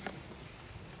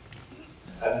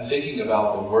I'm thinking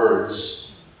about the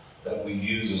words that we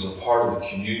use as a part of the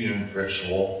communion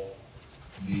ritual.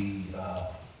 The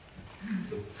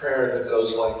prayer that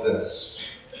goes like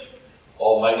this: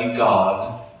 Almighty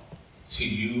God, to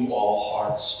you all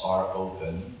hearts are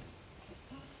open,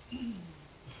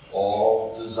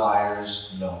 all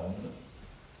desires known,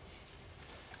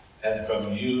 and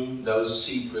from you no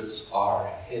secrets are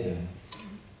hidden.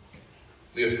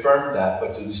 We affirm that,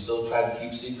 but do we still try to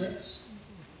keep secrets?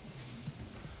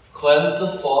 Cleanse the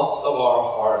thoughts of our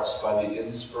hearts by the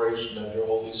inspiration of your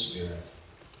Holy Spirit,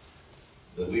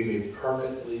 that we may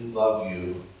perfectly love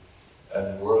you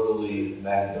and worthily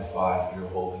magnify your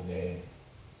holy name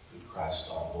through Christ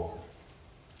our Lord.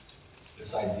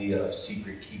 This idea of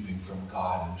secret keeping from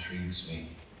God intrigues me.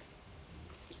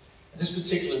 And this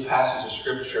particular passage of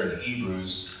Scripture in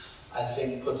Hebrews, I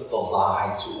think, puts the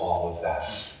lie to all of that.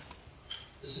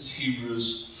 This is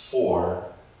Hebrews 4,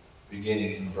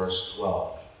 beginning in verse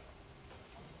 12.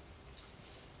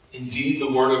 Indeed, the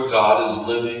Word of God is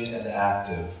living and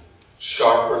active,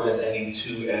 sharper than any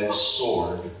two-edged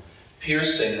sword,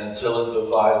 piercing until it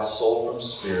divides soul from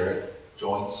spirit,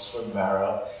 joints from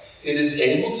marrow. It is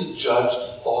able to judge the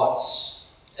thoughts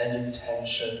and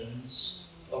intentions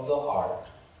of the heart.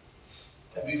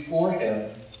 And before him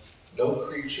no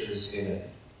creature is hidden,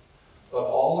 but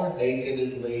all are naked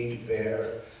and laid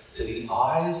bare to the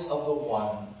eyes of the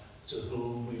one to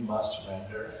whom we must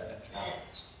render an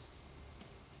account.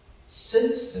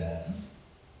 Since then,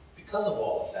 because of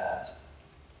all of that,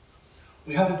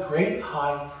 we have a great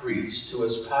high priest who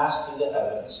has passed through the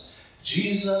heavens,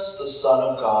 Jesus, the Son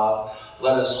of God.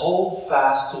 Let us hold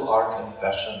fast to our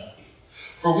confession.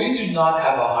 For we do not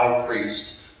have a high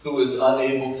priest who is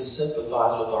unable to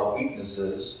sympathize with our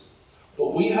weaknesses,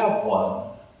 but we have one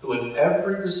who in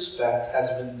every respect has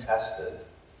been tested,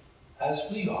 as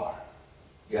we are,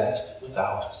 yet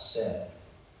without sin.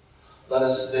 Let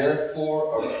us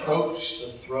therefore approach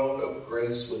the throne of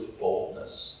grace with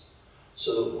boldness,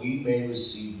 so that we may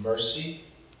receive mercy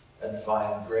and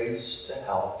find grace to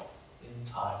help in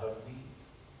time of need.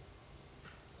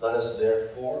 Let us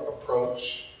therefore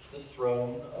approach the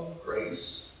throne of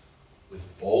grace with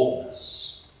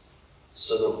boldness,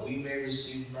 so that we may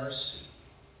receive mercy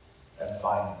and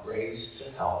find grace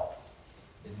to help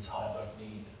in time of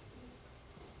need.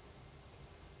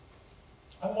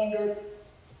 I wonder,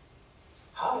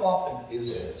 how often is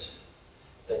it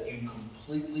that you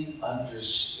completely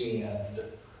understand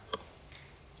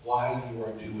why you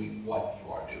are doing what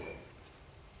you are doing?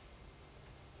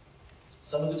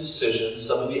 Some of the decisions,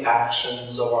 some of the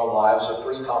actions of our lives are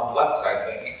pretty complex, I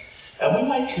think. And we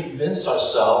might convince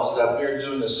ourselves that we are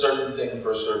doing a certain thing for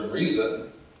a certain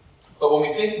reason. But when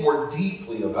we think more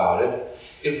deeply about it,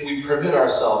 if we permit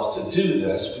ourselves to do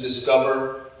this, we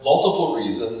discover multiple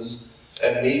reasons,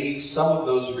 and maybe some of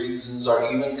those reasons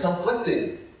are even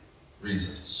conflicting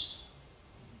reasons.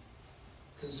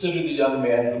 Consider the young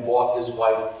man who bought his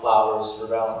wife flowers for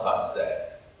Valentine's Day.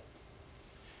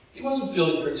 He wasn't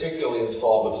feeling particularly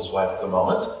enthralled with his wife at the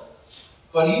moment,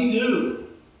 but he knew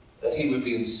that he would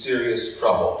be in serious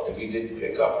trouble if he didn't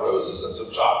pick up roses and some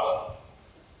chocolate.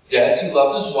 Yes, he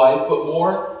loved his wife, but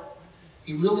more,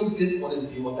 he really didn't want to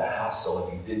deal with the hassle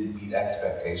if he didn't meet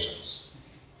expectations.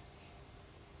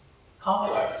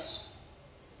 Complex.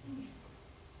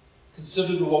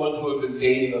 Consider the woman who had been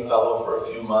dating a fellow for a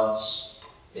few months,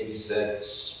 maybe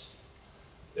 6.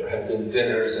 There had been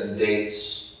dinners and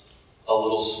dates, a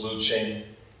little smooching,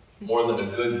 more than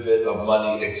a good bit of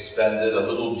money expended, a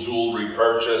little jewelry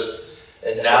purchased,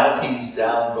 and now he's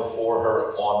down before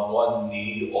her on one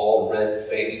knee, all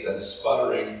red-faced and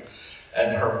sputtering,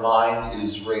 and her mind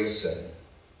is racing.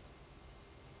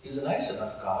 He's a nice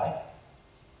enough guy.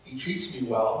 He treats me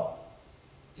well.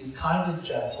 He's kind and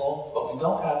gentle, but we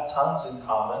don't have tons in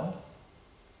common.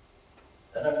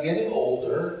 And I'm getting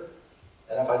older,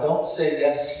 and if I don't say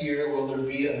yes here, will there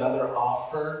be another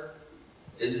offer?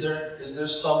 Is there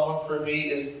someone for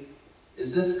me? Is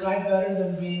this guy better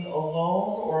than being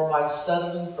alone, or am I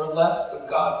settling for less than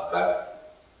God's best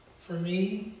for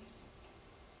me?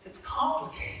 It's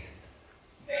complicated.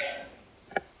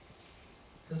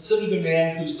 Consider the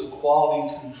man who's the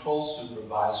quality control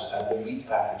supervisor at the meat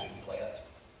packaging plant.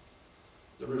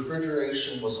 The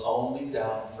refrigeration was only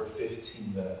down for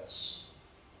 15 minutes,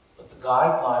 but the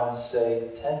guidelines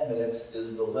say 10 minutes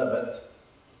is the limit,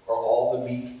 or all the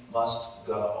meat must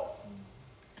go.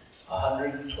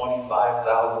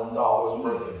 $125,000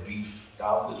 worth of beef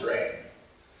down the drain.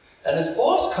 And his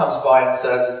boss comes by and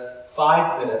says,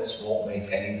 5 minutes won't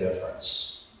make any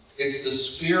difference. It's the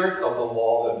spirit of the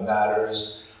law that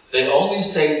matters. They only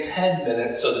say 10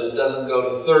 minutes so that it doesn't go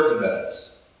to 30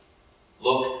 minutes.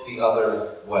 Look the the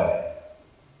other way?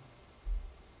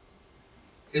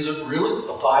 Is it really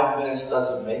the 5 minutes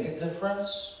doesn't make a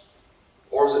difference?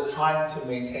 Or is it trying to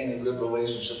maintain a good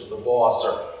relationship with the boss,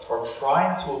 or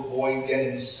trying to avoid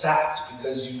getting sacked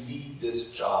because you need this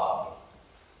job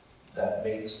that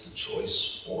makes the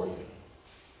choice for you?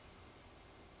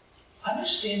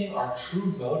 Understanding our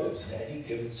true motives in any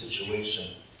given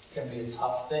situation can be a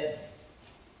tough thing.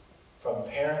 From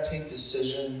parenting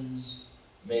decisions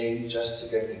made just to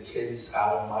get the kids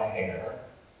out of my hair,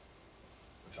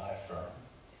 which I affirm,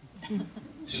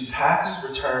 to tax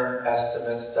return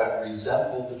estimates that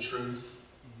resemble the truth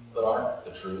but aren't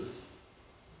the truth,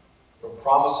 from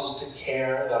promises to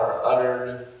care that are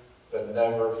uttered but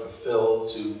never fulfilled,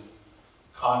 to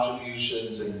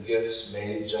contributions and gifts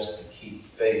made just to keep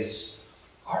face.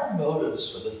 Our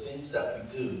motives for the things that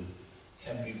we do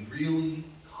can be really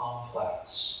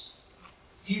complex.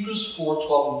 Hebrews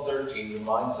 4:12 and 13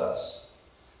 reminds us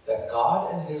that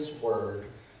God and His Word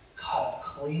cut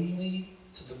cleanly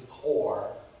to the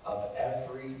core of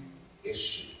every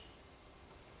issue.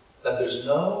 That there's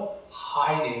no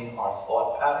hiding our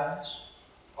thought patterns,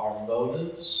 our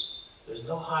motives. There's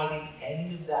no hiding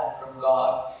any of that from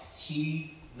God.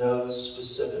 He knows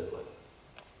specifically.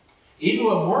 Even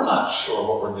when we're not sure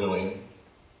what we're doing,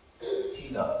 He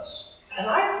knows. And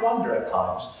I wonder at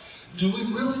times, do we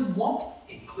really want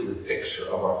a clear picture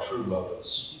of our true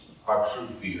motives, our true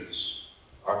fears,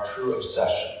 our true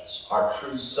obsessions, our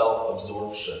true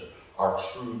self-absorption, our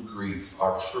true grief,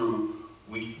 our true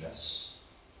weakness?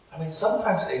 I mean,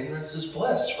 sometimes ignorance is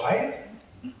bliss, right?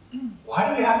 Why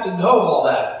do we have to know all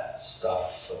that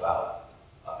stuff about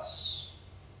us?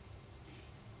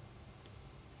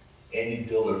 Annie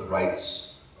Dillard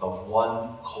writes of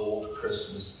one cold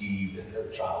Christmas Eve in her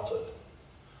childhood,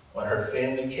 when her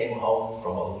family came home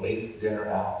from a late dinner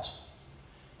out.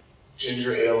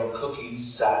 Ginger ale and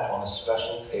cookies sat on a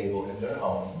special table in their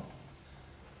home.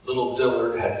 Little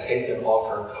Dillard had taken off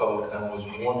her coat and was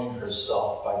warming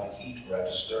herself by the heat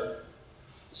register.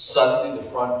 Suddenly the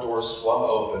front door swung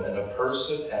open and a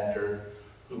person entered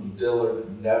whom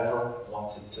Dillard never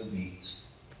wanted to meet: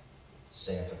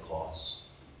 Santa Claus.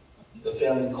 The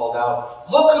family called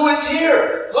out, "Look who is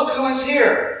here! Look who is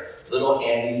here!" Little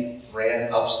Annie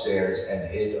ran upstairs and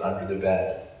hid under the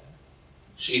bed.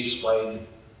 She explained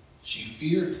she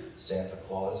feared Santa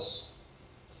Claus.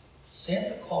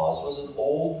 Santa Claus was an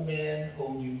old man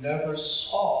whom you never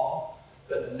saw,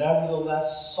 but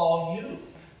nevertheless saw you.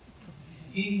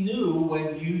 He knew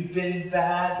when you'd been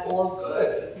bad or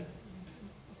good.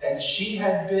 And she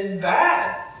had been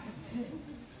bad.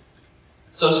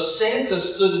 So Santa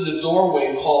stood in the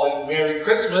doorway calling, "Merry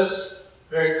Christmas,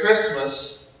 Merry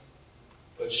Christmas,"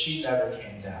 but she never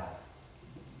came down.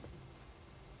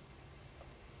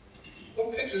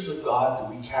 What pictures of God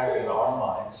do we carry in our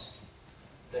minds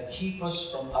that keep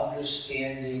us from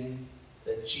understanding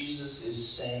that Jesus is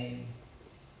saying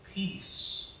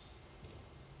peace,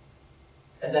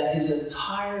 and that His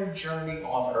entire journey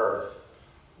on earth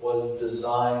was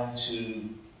designed to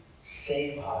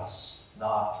save us,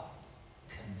 not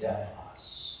condemn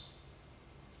us?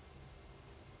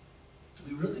 Do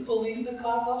we really believe that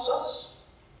God loves us?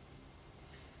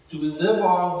 Do we live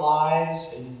our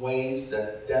lives in ways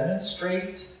that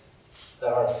demonstrate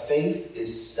that our faith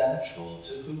is central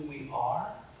to who we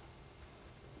are?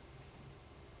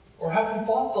 Or have we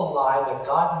bought the lie that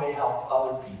God may help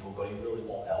other people, but He really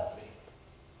won't help me?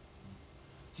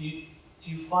 Do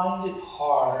you find it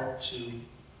hard to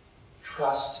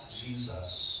trust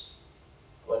Jesus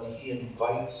when He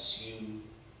invites you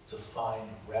to find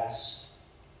rest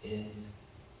in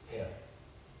Him?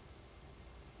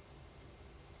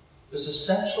 There's a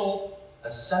central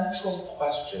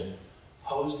question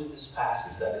posed in this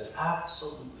passage that is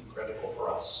absolutely critical for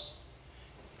us.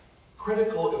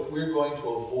 Critical if we're going to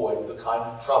avoid the kind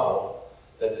of trouble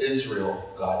that Israel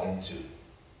got into.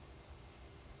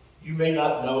 You may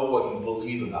not know what you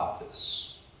believe about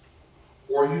this,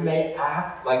 or you may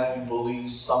act like you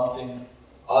believe something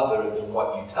other than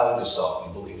what you tell yourself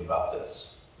you believe about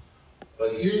this.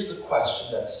 But here's the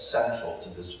question that's central to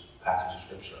this passage of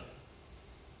Scripture.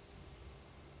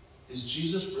 Is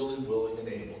Jesus really willing and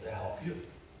able to help you?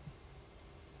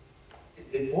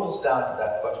 It boils down to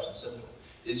that question simply.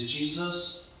 Is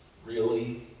Jesus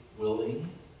really willing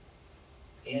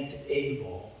and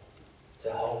able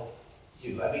to help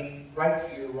you? I mean, right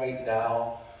here, right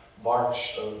now,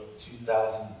 March of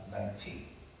 2019.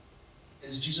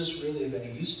 Is Jesus really of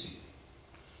any use to you?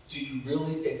 Do you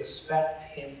really expect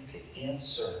Him to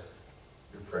answer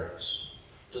your prayers?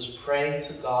 Does praying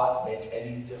to God make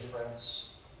any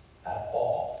difference at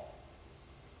all?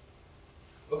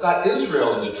 What got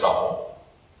Israel into trouble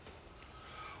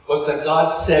was that God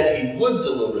said he would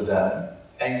deliver them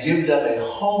and give them a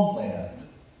homeland,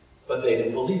 but they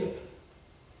didn't believe it.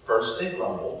 First they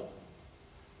grumbled.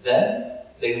 Then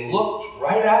they looked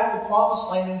right at the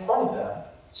promised land in front of them,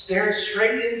 stared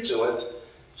straight into it,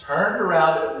 turned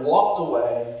around and walked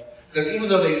away, because even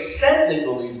though they said they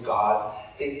believed God,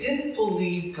 they didn't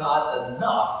believe God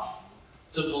enough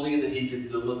to believe that he could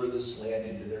deliver this land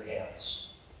into their hands.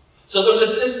 So there was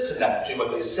a disconnect between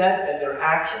what they said and their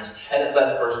actions, and it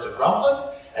led first to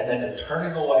grumbling, and then to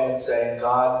turning away and saying,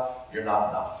 God, you're not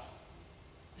enough.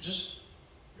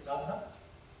 You're not enough.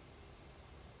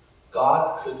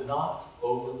 God could not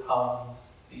overcome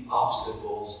the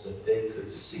obstacles that they could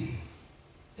see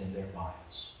in their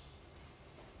minds.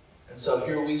 And so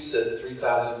here we sit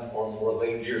 3,000 or more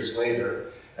years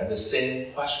later, and the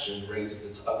same question raised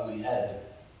its ugly head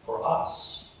for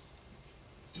us.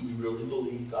 Do we really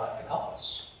believe God can help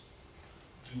us?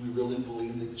 Do we really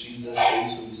believe that Jesus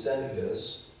is who he said he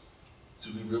is?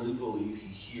 Do we really believe he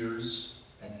hears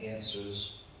and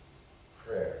answers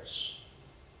prayers?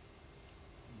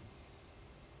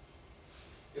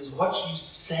 Is what you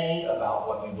say about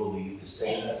what you believe the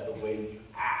same as the way you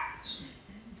act?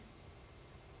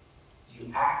 Do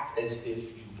you act as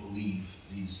if you believe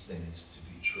these things to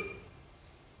be true?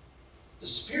 The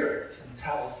Spirit can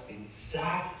tell us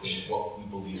exactly what we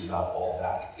believe about all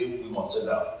that if we want to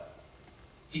know.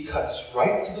 He cuts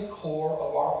right to the core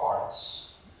of our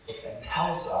hearts and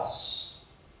tells us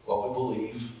what we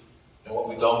believe and what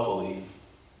we don't believe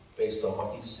based on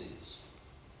what he sees.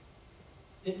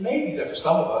 It may be that for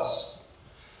some of us,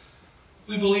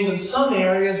 we believe in some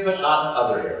areas but not in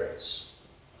other areas.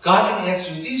 God can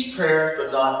answer these prayers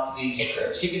but not these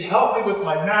prayers. He can help me with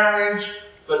my marriage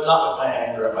but not with my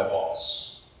anger at my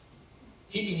boss.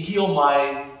 He can heal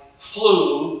my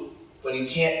flu, but he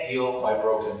can't heal my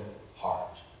broken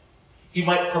heart. He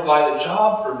might provide a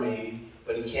job for me,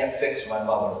 but he can't fix my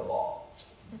mother-in-law.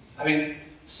 I mean,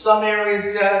 some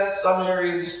areas yes, some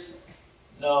areas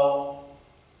no.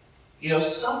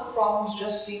 Some problems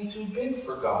just seem too big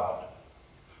for God.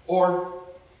 Or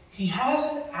he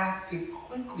hasn't acted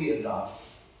quickly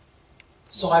enough,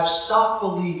 so I've stopped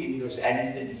believing there's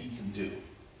anything he can do.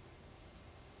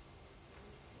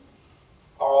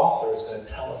 Our author is going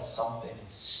to tell us something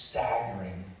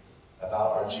staggering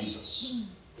about our Jesus.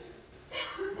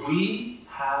 We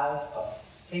have a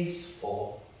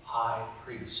faithful high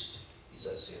priest, he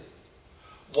says here.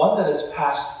 One that has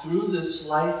passed through this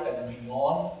life and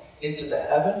beyond into the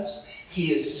heavens.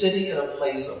 He is sitting in a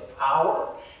place of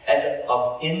power and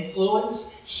of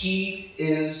influence. He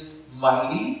is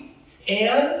mighty.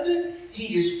 And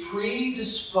he is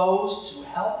predisposed to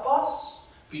help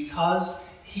us because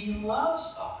he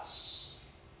loves us.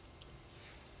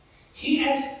 He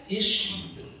has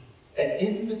issued an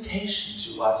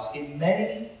invitation to us in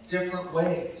many different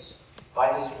ways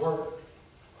by his word,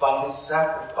 by his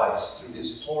sacrifice through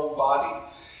his torn body.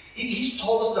 He's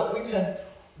told us that we can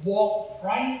walk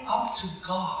right up to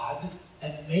God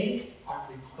and make our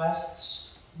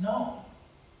requests known.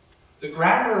 The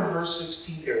grammar of verse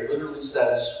 16 here literally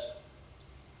says,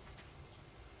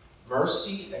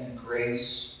 mercy and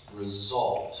grace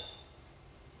result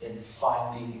in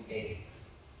finding aid.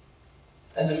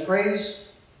 And the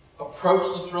phrase, approach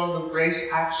the throne of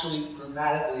grace, actually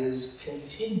grammatically is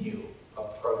continue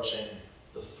approaching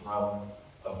the throne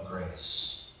of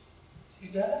grace. Do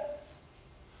you get it?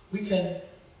 We can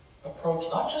approach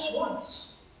not just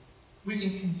once. We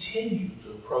can continue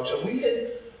to approach. And we can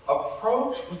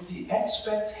approach with the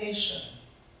expectation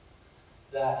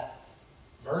that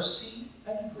mercy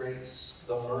and grace,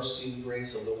 the mercy and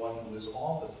grace of the one who is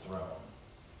on the throne,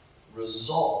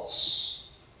 results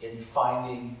in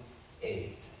finding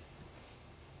aid.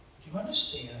 Do you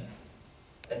understand?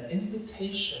 An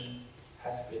invitation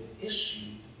has been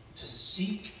issued to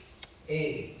seek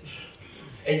aid.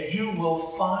 And you will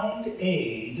find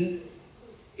aid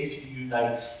if you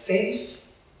unite faith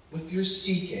with your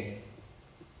seeking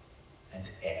and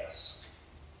ask.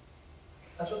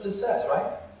 That's what this says,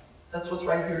 right? That's what's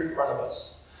right here in front of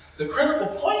us. The critical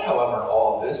point, however, in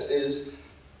all of this is,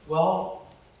 well,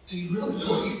 do you really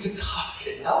believe that God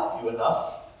can help you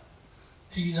enough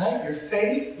to unite your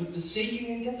faith with the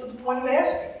seeking and get to the point of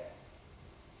asking?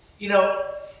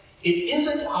 It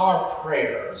isn't our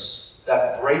prayers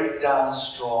that break down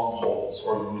strongholds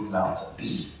or move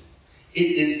mountains. It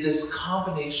is this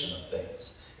combination of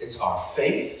things. It's our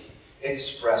faith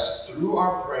expressed through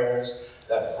our prayers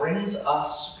that brings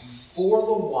us before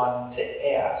the one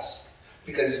to ask.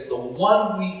 Because the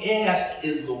one we ask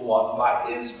is the one by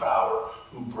his power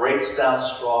who breaks down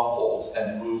strongholds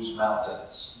and moves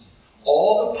mountains.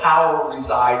 All the power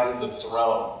resides in the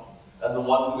throne. and the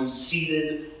one who is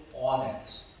seated on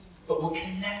it. But we're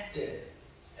connected.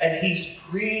 And he's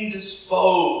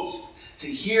predisposed to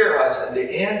hear us and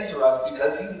to answer us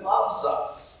because he loves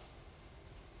us.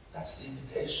 That's the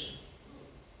invitation.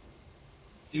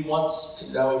 He wants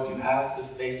to know if you have the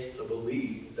faith to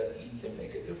believe that he can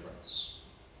make a difference.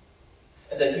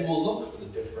 And that you will look for the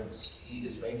difference he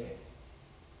is making.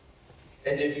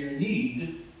 And if your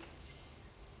need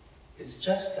is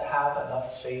just to have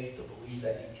enough faith to believe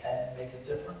that he can make a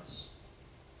difference,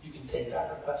 you can take that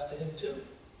request to him too.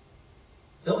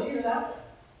 He'll hear that one,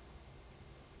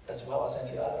 as well as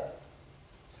any other.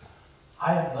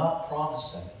 I am not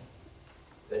promising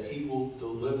that he will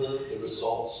deliver the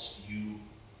results you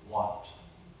want.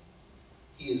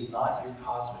 He is not your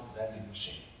cosmic vending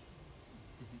machine.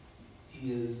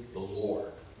 He is the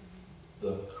Lord,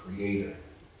 the Creator.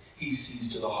 He sees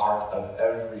to the heart of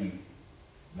every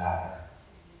matter.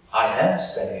 I am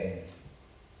saying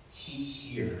he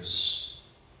hears.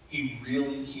 He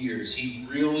really hears. He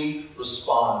really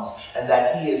responds. And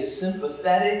that he is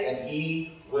sympathetic and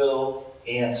he will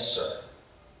answer.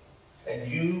 And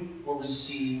you will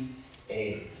receive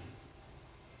aid.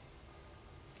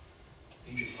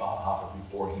 Dietrich Bonhoeffer,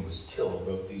 before he was killed,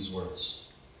 wrote these words.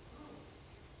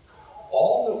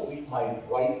 All that we might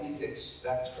rightly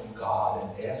expect from God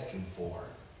and ask him for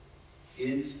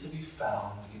is to be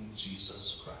found in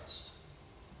Jesus Christ.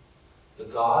 The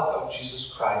God of Jesus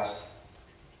Christ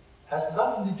has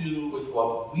nothing to do with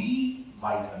what we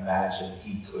might imagine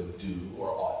he could do or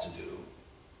ought to do.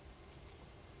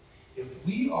 If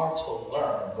we are to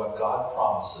learn what God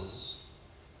promises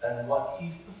and what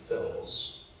he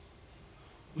fulfills,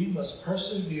 we must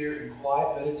persevere in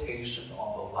quiet meditation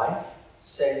on the life,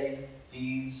 saying,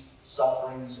 deeds,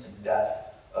 sufferings, and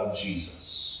death of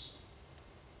Jesus.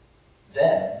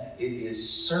 Then it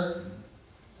is certain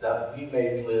that we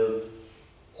may live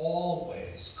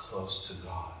always close to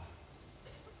God.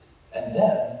 And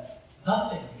then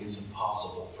nothing is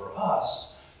impossible for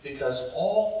us because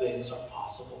all things are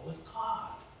possible with God.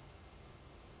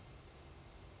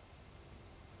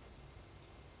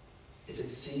 If it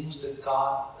seems that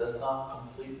God does not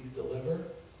completely deliver,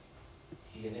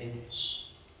 he enables.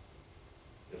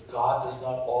 If God does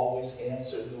not always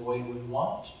answer in the way we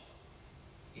want,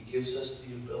 he gives us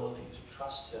the ability to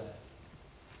trust him.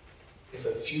 If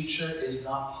a future is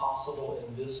not possible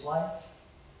in this life,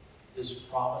 his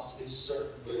promise is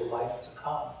certain for the life to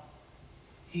come.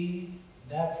 He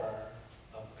never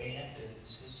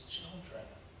abandons his children,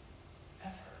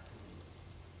 ever.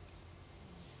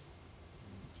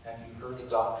 Have you heard a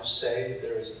doctor say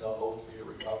there is no hope for your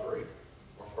recovery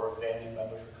or for a family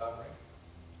member's recovery?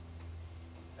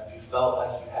 Have you felt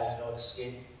like you had no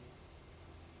escape?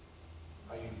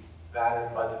 Are you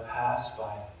battered by the past,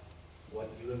 by what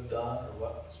you have done or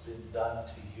what's been done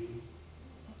to you?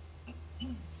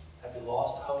 Have you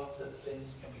lost hope that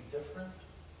things can be different?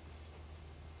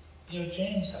 You know,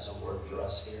 James has a word for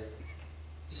us here.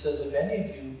 He says, if any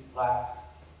of you lack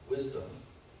wisdom,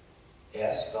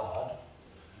 ask God,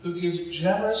 who gives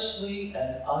generously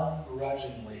and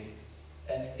ungrudgingly,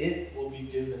 and it will be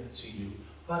given to you.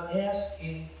 But ask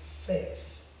in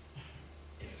faith.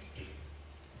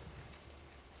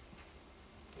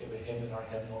 We have a hymn in our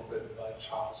hymnal written by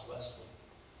Charles Wesley.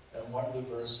 And one of the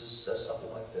verses says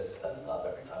something like this. I love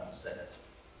every time we sing it.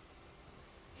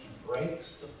 He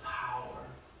breaks the power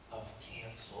of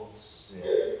canceled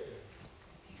sin.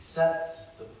 He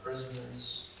sets the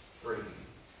prisoners free.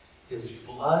 His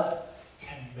blood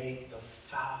can make the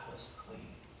foulest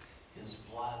clean. His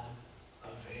blood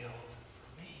availed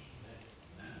for me.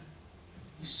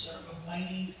 We serve a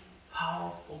mighty,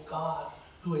 powerful God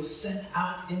who has sent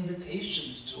out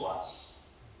invitations to us.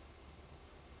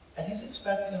 And he's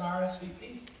expecting an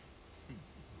RSVP.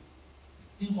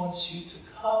 He wants you to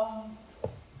come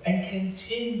and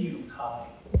continue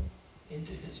coming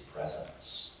into his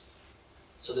presence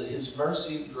so that his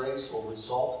mercy and grace will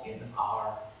result in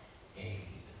our aid.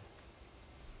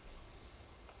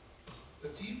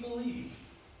 But do you believe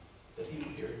that he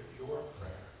will hear your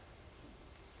prayer?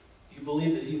 Do you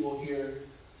believe that he will hear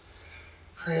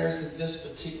prayers in this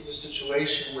particular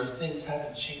situation where things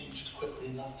haven't changed quickly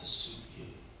enough to suit you?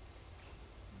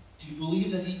 Do you believe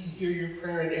that he can hear your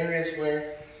prayer in areas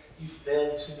where you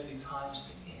failed too many times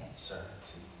to answer,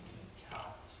 to even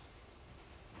count?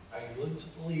 Are you willing to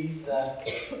believe that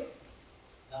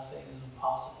nothing is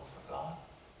impossible for God?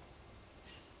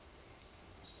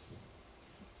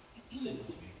 Sing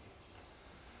with me.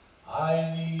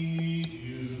 I need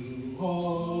you,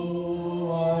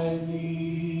 oh, I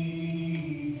need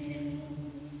you.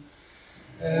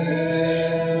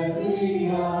 Every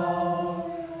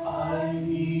hour I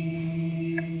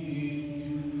need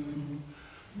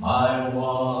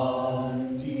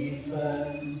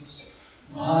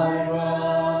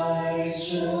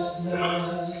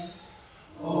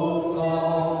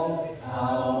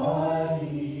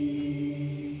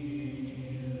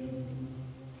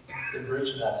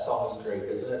bridge in that song is great,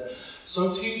 isn't it?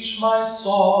 So teach my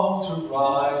song to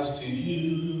rise to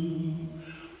you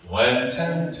when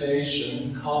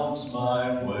temptation comes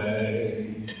my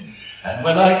way. And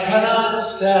when I cannot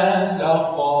stand,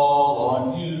 I'll fall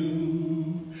on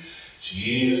you.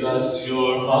 Jesus,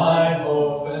 you're my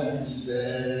hope and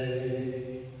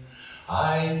stay.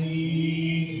 I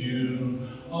need you,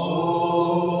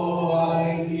 oh,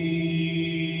 I need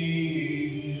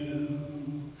you.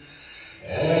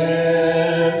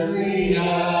 Every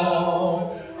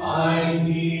hour I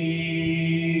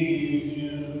need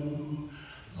you.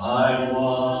 My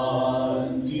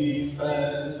one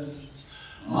defense,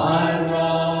 my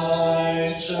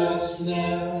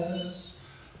righteousness.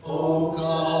 Oh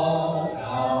God,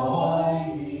 how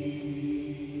I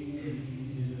need you.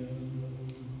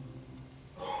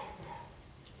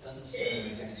 Doesn't seem to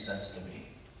make any sense to me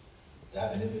to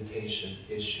have an invitation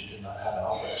issued and not have an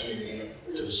opportunity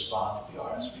to respond to the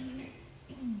RSVP.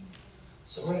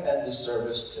 So we're going to end this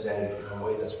service today in a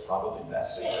way that's probably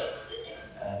messy.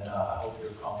 And I hope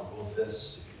you're comfortable with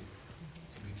this. You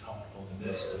can be comfortable in the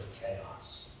midst of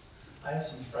chaos. I have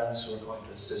some friends who are going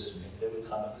to assist me. If they would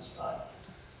come at this time,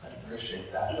 I'd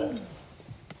appreciate that. But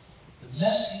the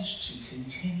message to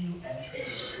continue entering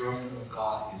the throne room of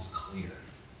God is clear.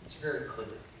 It's very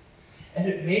clear. And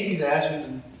it may be that as we've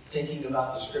been thinking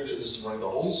about the scripture this morning, the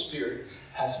Holy Spirit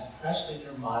has impressed in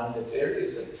your mind that there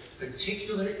is a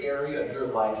particular area of your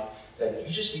life that you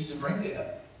just need to bring to Him.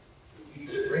 You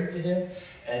need to bring to Him,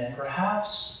 and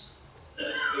perhaps,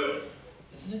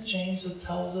 isn't it James that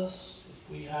tells us if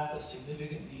we have a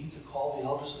significant need to call the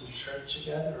elders of the church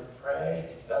together and pray and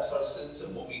confess our sins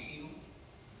and we'll be healed?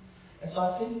 And so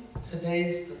I think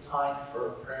today's the time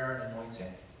for prayer and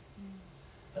anointing.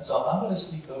 And so I'm going to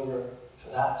sneak over to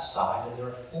that side, and there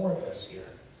are 4 of us here.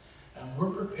 And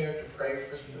we're prepared to pray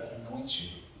for you and anoint you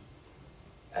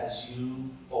as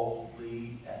you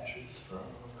boldly enter the throne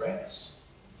room of grace.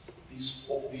 We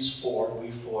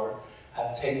four,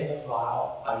 have taken a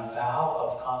vow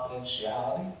of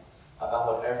confidentiality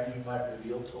about whatever you might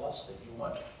reveal to us that you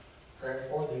want prayer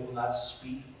for. They will not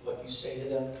speak what you say to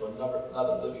them to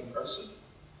another living person.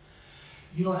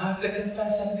 You don't have to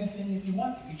confess anything if you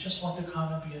want. If you just want to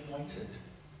come and be anointed,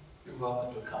 you're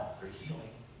welcome to come for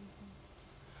healing,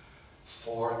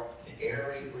 for an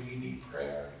area where you need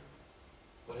prayer,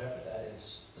 whatever that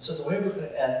is. And so the way we're going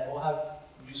to end, we'll have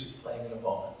music playing in a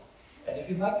moment. And if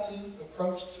you'd like to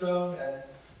approach the throne and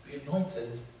be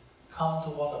anointed, come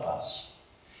to one of us.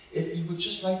 If you would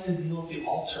just like to kneel at the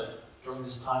altar during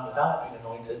this time without being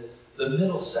anointed, the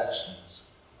middle sections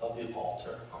of the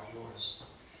altar are yours.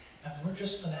 And we're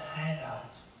just going to hang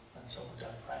out until we're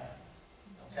done praying.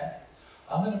 Okay?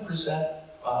 I'm going to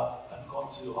I'm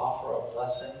going to offer a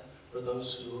blessing for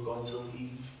those who are going to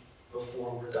leave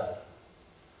before we're done.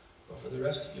 But for the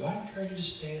rest of you, I encourage you to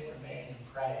stay and remain and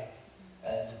pray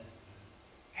and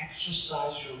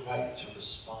exercise your right to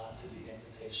respond to the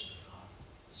invitation of God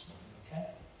this morning. Okay?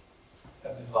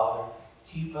 Heavenly Father,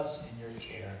 keep us in your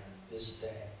care this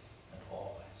day and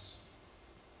always.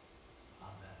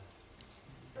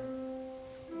 Amen.